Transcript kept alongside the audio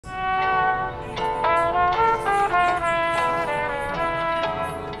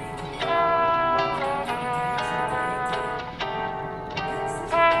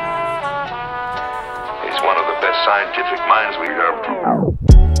scientific minds we have.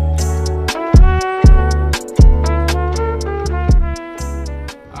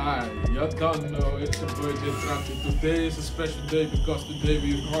 Y'all don't know, it's your boy J.Tranqui. Today is a special day because today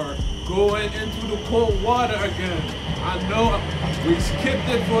we are going into the cold water again. I know we skipped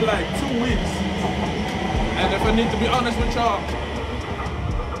it for like 2 weeks. And if I need to be honest with y'all,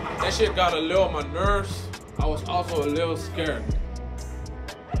 that shit got a little on my nerves. I was also a little scared,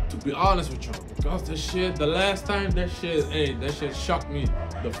 to be honest with y'all, because this shit, the last time that shit shocked me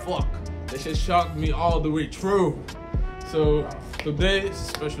the fuck. That shit shocked me all the way through. So today is a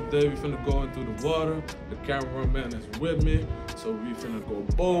special day. We finna go into the water. The cameraman is with me, so we finna go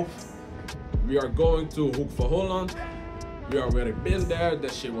both. We are going to Hoek van Holland. We already been there.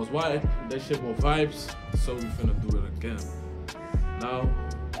 That shit was wild. That shit was vibes. So we finna do it again. Now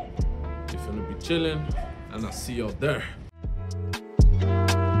we finna be chilling, and I'll see y'all there.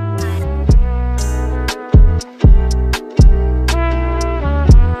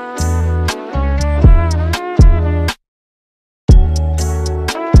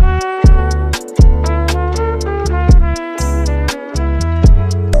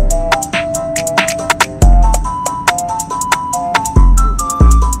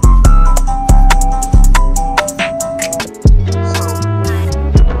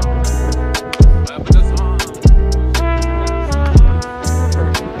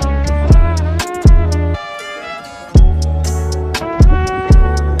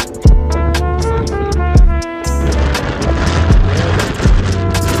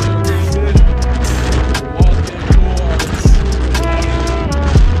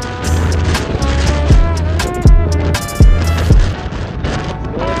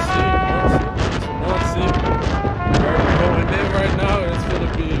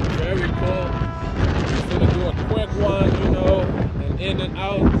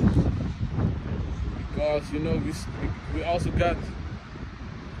 Because you know we also got to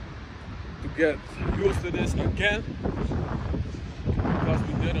get used to this again, because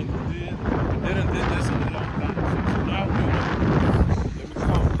we didn't do this in a long time. So now let me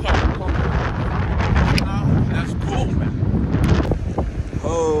come. Now that's cool, man.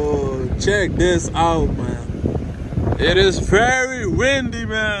 Oh, check this out, man. It is very windy,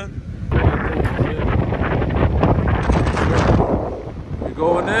 man. We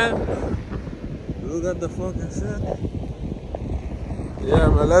going in. Look at the fucking shit. Yeah,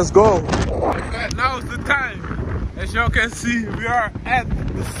 man, let's go. Now is the time. As y'all can see, we are at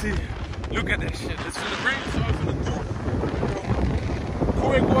the sea. Look at that shit. It's gonna rain, so I'm gonna do a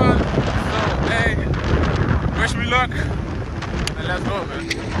quick one. So, hey, wish me luck. And let's go, man.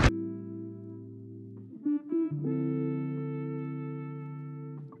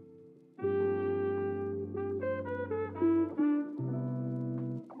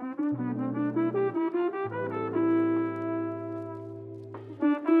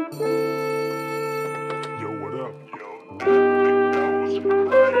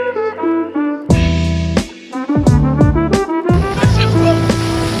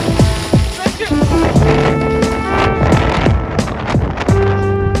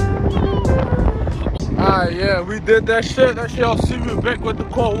 Yeah, we did that shit. I'll see you back with the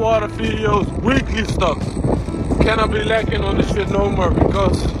cold water videos, weekly stuff. Cannot be lacking on this shit no more,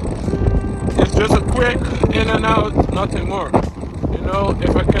 because it's just a quick in and out, nothing more. You know,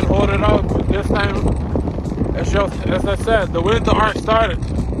 if I can hold it out this time, as I said, the winter aren't started.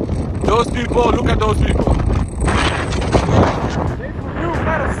 Those people, look at those people. You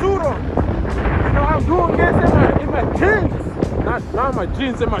got a suit on. You know, I'm doing this in my jeans. Not my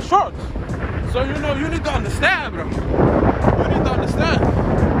jeans, in my shorts. So, you know, you need to understand, bro. You need to understand.